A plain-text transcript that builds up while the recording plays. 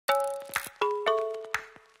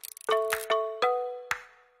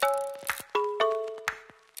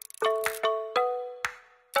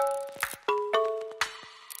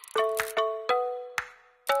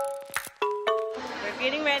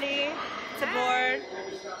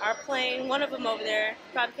our plane. One of them over there.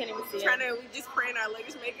 Probably can't even see it. We just praying our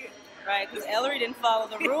legs make it. Right, because Ellarie didn't follow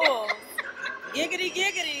the rules. Giggity,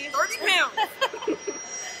 giggity. 30 pounds.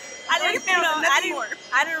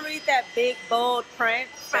 I didn't read that big, bold print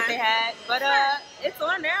that they had. But it's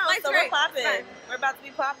on now, so we're popping. We're about to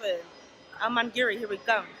be popping. Amangiri, here we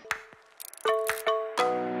go.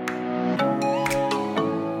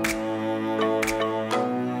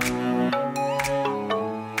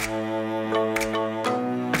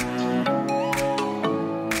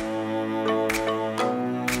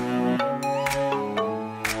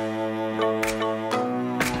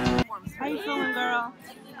 How you feeling, girl?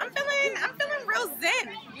 I'm feeling real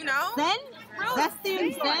zen, you know? Zen? Real That's the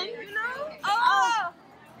zen? You know? Oh.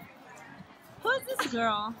 Who's this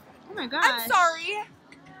girl? Oh my gosh. I'm sorry.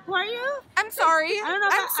 Who are you? I'm sorry. I don't know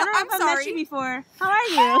if I've met you before. How are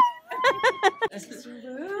you?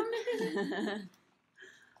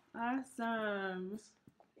 Awesome.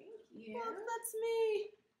 Thank you. Well, that's me.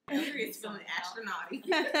 It's feeling astronauty.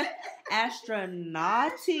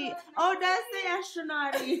 Astronauty. Oh, that's the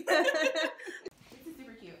astronauty. This is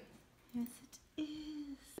super cute. Yes, it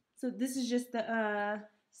is. So this is just the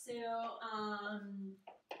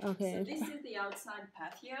okay. So this is the outside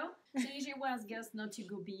patio. So usually we ask guests not to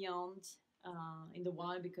go beyond in the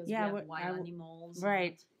wild because we have wild animals.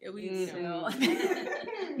 Right. So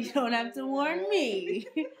You don't have to warn me.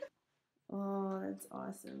 Oh, that's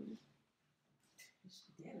awesome.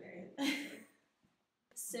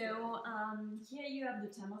 So here you have the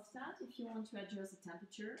thermostat if you want to adjust the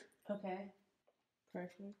temperature. Okay.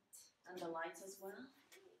 Perfect. And the lights as well.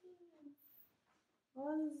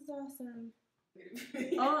 Oh, this is awesome.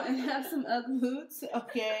 Oh, and have some Ugg boots.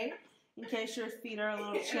 Okay. In case your feet are a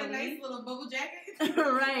little chilly. And a nice little bubble jacket.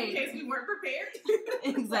 Right. In case we weren't prepared.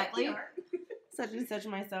 Exactly. Such and such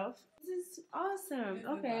myself. This is awesome.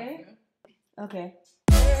 Okay. Okay.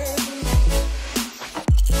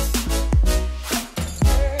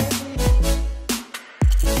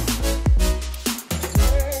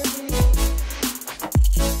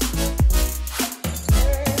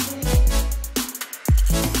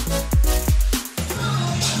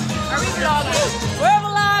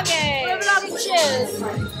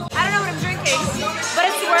 I don't know what I'm drinking, but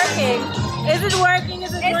it's working. Is it working?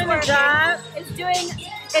 Is it doing the job? It's doing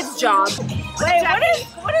its job. Wait,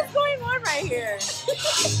 what is going on right here?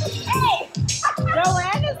 Hey!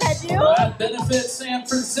 Joanne, is that you? Benefit San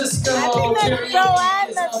Francisco. I think that's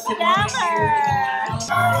Joanne, the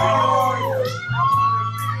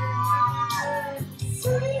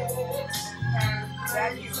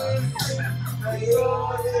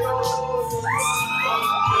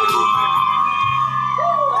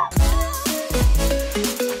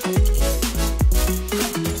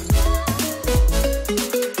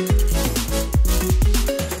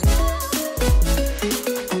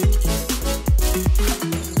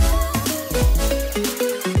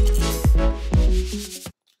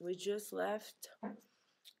We just left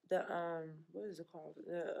the what is it called?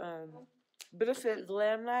 The benefit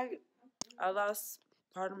glam night. I lost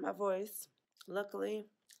part of my voice. Luckily,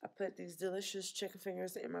 I put these delicious chicken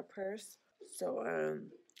fingers in my purse. So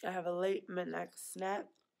I have a late midnight snack.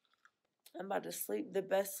 I'm about to sleep the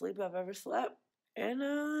best sleep I've ever slept. And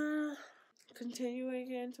continue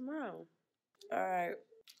again tomorrow. Alright,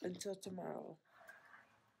 until tomorrow.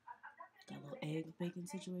 Got a little egg bacon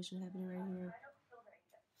situation happening right here.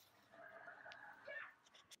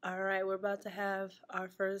 Alright, we're about to have our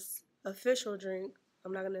first official drink.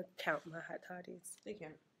 I'm not gonna count my hot toddies. They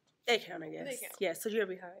count. They count, I guess. They count. Yeah, so you're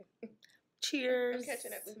behind. Cheers. I'm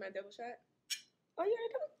catching up with my double shot. Oh, yeah,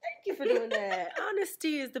 thank you for doing that.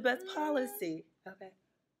 Honesty is the best policy. Okay.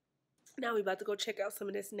 Now we about to go check out some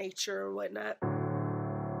of this nature and whatnot.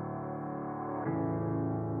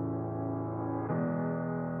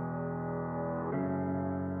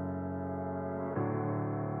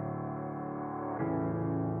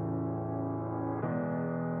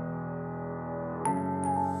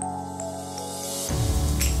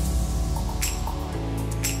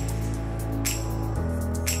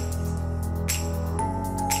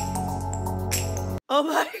 Oh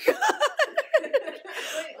my god.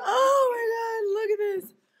 Oh my god, look at this.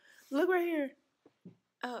 Look right here.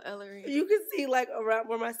 Oh, Ellarie. You can see like around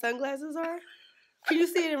where my sunglasses are. Can you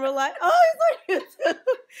see it in real life? Oh, it's like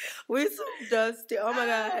we're so dusty. Oh my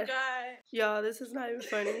god. Y'all, this is not even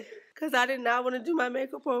funny. Cause I did not want to do my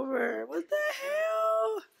makeup over. What the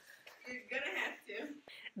hell? You're gonna have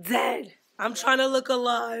to. Dead. I'm trying to look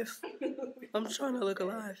alive. I'm trying to look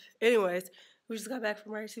alive. Anyways, we just got back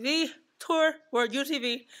from our TV tour, or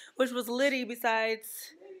UTV, which was litty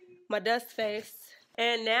besides my dust face.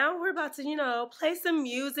 And now we're about to, you know, play some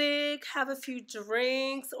music, have a few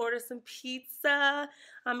drinks, order some pizza.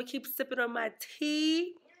 I'm going to keep sipping on my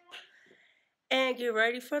tea and get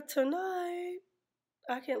ready for tonight.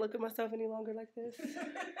 I can't look at myself any longer like this.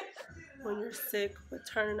 When you're sick, but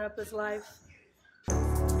turning up is life.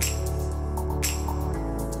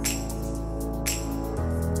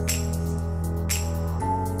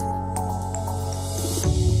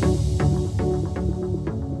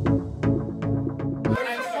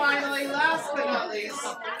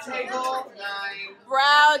 Table 9.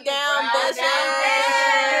 Brow down, bitches.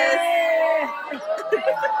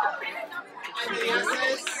 And the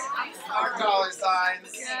S's are dollar signs.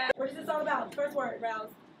 What is this all about? First word, Rouse.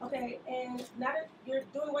 Okay, and now that you're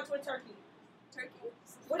doing what's with turkey? Turkey?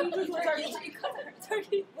 What do you do to a turkey?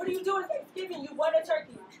 Turkey. What do you do at Thanksgiving? You want a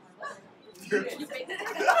turkey. You bake it?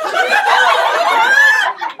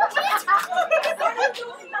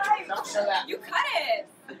 Don't show that. You cut it.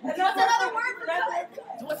 That's another word for that.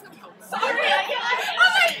 Sorry.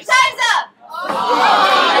 Time's up.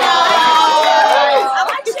 I'm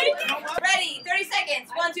like shaking. Ready? 30 seconds.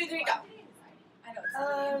 1, 2, 3, go.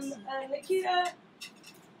 Nikita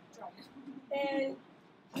and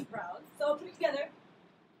Brows. so put it together.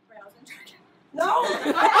 Brows and dragon. No,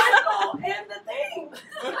 and the thing.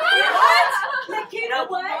 What? Nikita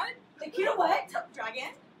what? Nikita what?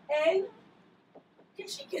 Dragon. And can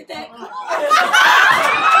she get that? Nikita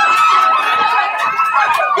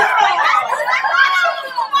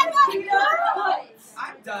what?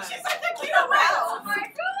 I'm done. She's like Nikita Brows. Oh my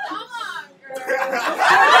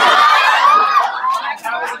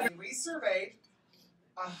God. We surveyed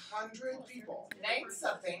 100 people. Name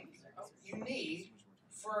something you need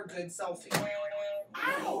for a good selfie.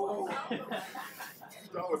 Ow!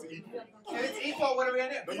 That was equal. If it's equal, what are we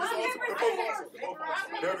gonna do? No, you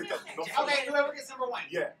Okay, whoever gets number 1.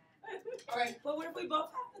 Yeah. Okay. But what if we both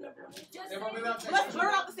have the number one? Let's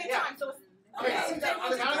blur out the same time. So okay, on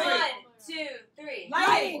the count of 3. 1, 2, 3.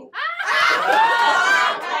 Lighting.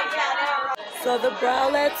 So the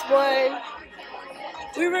browlets won.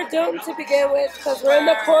 We were doomed to begin with because we're in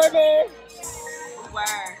the corner.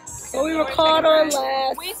 So we were called on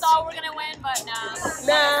last. We thought we were gonna win, but nah.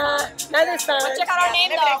 Nah, not this time. But check out our name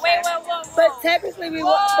though. Wait, whoa. But technically we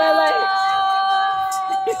won. But like,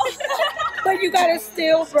 but you gotta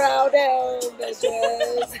still brow down,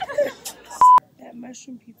 bitches. That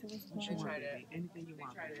mushroom pizza was fun. You want, baby. Anything you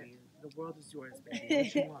want, baby. The world is yours, baby.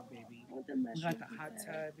 What you want, baby? We got the hot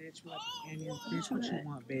tub, bitch. We got the canyons, bitch. What you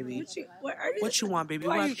want, baby? What you want, baby?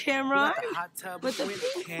 Why We you camera? got the hot tub With the with the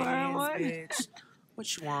pink fur canyons, on? bitch. What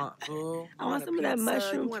you want, boo? I want a some of that pizza?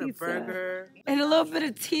 mushroom You want pizza. a burger? And a little bit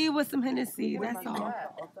of tea with some Hennessy. That's all.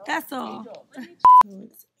 That's all. So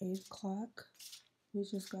it's 8 o'clock. We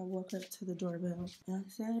just got woke up to the doorbell. And I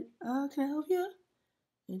said, can I help you?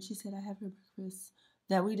 And she said, I have your breakfast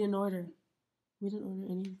that we didn't order. We didn't order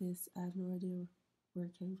any of this. I have no idea where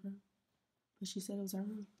it came from. But she said it was our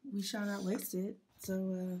own. We shall not waste it.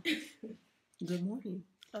 So, good morning.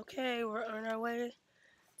 Okay, we're on our way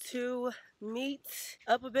to meet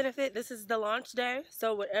up a benefit. This is the launch day.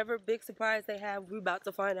 So whatever big surprise they have, we're about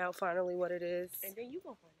to find out finally what it is. And then you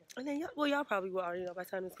gonna find out. And then y'all probably will already know by the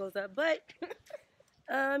time this goes up. But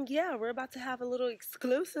yeah, we're about to have a little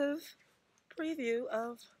exclusive preview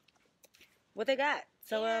of what they got.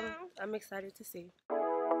 So I'm excited to see.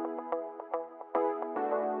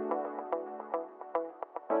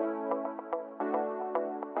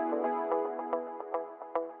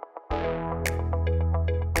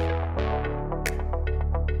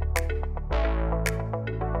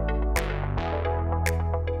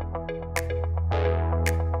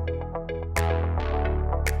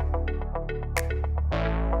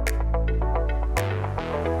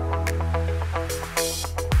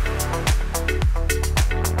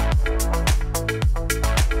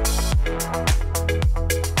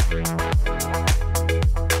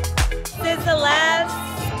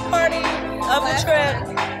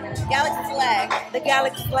 The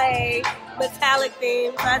Galaxy Slay metallic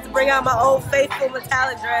theme. So I had to bring out my Old Faithful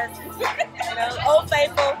metallic dress. You know, Old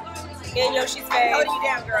Faithful in Yoshi's face. Holding you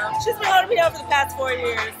down, girl. She's been holding me down for the past 4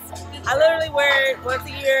 years. I literally wear it once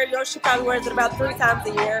a year. Yoshi probably wears it about 3 times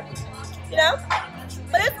a year. You know?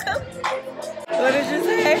 But it's cool. What did you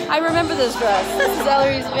say? I remember this dress. This is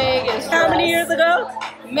Ellarie's Vegas dress. How many years ago?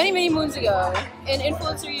 Many, many moons ago. In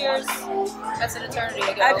influencer years, that's an eternity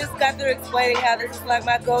ago. I just got through explaining how this is like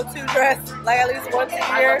my go-to dress, like at least once a year.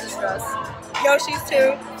 I love this dress. Yoshi's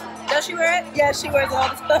too. Does she wear it? Yeah, she wears it all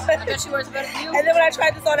the time. I bet she wears it better than you. And then when I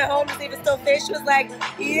tried this on at home to see if it still fits, she was like,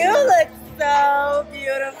 "You look so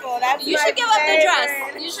beautiful. That's You should give up the dress.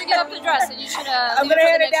 You should give up the dress, and you should. I'm gonna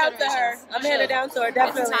hand it down to her. I'm gonna hand it down to her.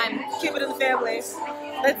 Definitely. Keep it in the family.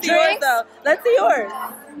 Let's see yours though. Let's see yours.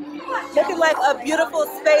 Looking like a beautiful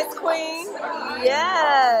space queen.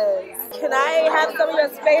 Yes. Can I have some of your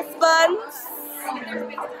space buns?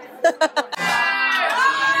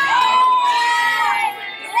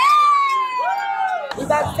 We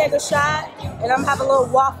about to take a shot, and I'm having a little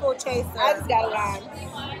waffle chaser. I just got a line.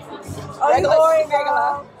 Oh,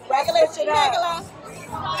 regular. Regular shit up.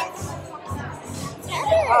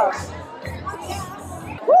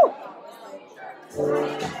 Woo.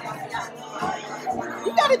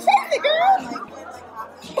 You gotta taste it, girl.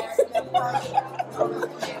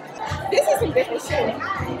 This is some different shit.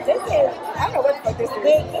 This is, I don't know what the fuck this is.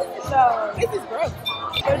 This is gross.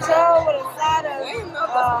 Control with a side of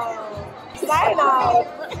cyanide.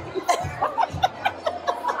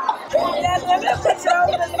 That's a Control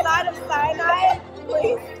with a side of cyanide.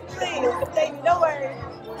 Please. Thank you. Don't worry.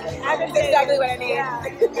 That's exactly what I need. Yeah.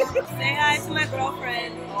 Say hi to my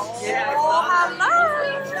girlfriend. Yeah. Oh, hello.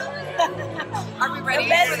 Are we ready? The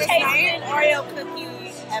best tasting Oreo cookie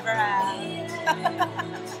ever had.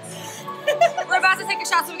 We're about to take a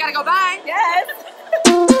shot, so we gotta go. Bye. Yes.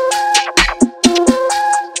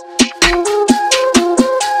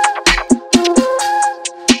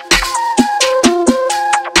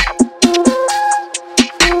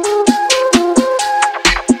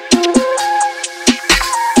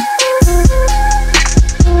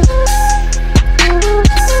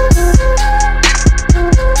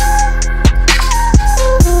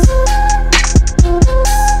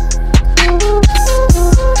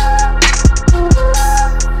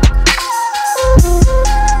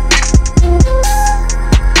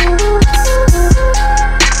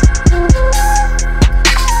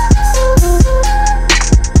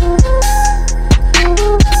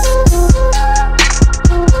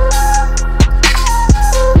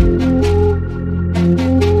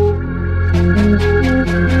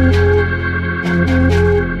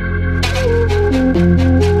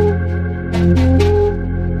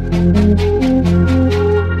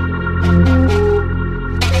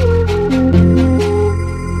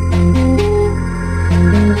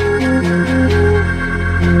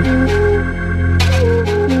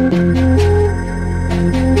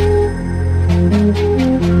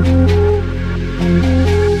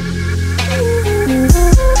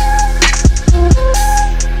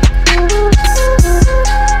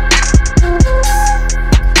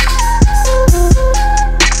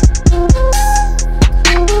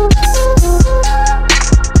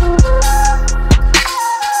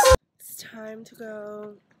 To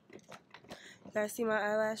go. You guys see my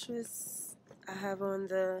eyelashes? I have on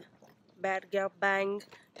the BadGal Bang.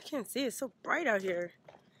 You can't see, it's so bright out here.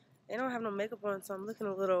 They don't have no makeup on, so I'm looking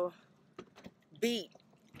a little beat.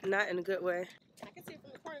 Not in a good way. I can see it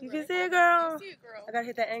from the corner. You can see it, girl. I see it, girl. I gotta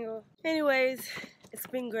hit that angle. Anyways, it's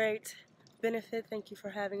been great. Benefit, thank you for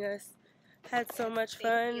having us. Had so much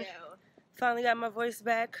fun. Thank you. Finally got my voice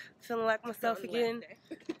back. Feeling like myself again.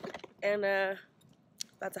 And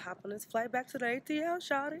about to hop on this flight back to the ATL,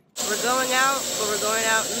 shawty. We're going out, but we're going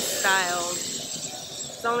out in style.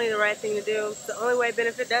 It's only the right thing to do. It's the only way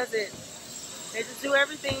Benefit does it. They just do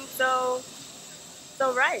everything so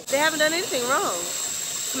right. They haven't done anything wrong.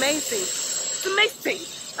 It's amazing. It's amazing.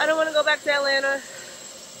 I don't want to go back to Atlanta,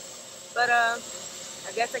 but I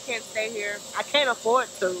guess I can't stay here. I can't afford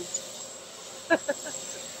to.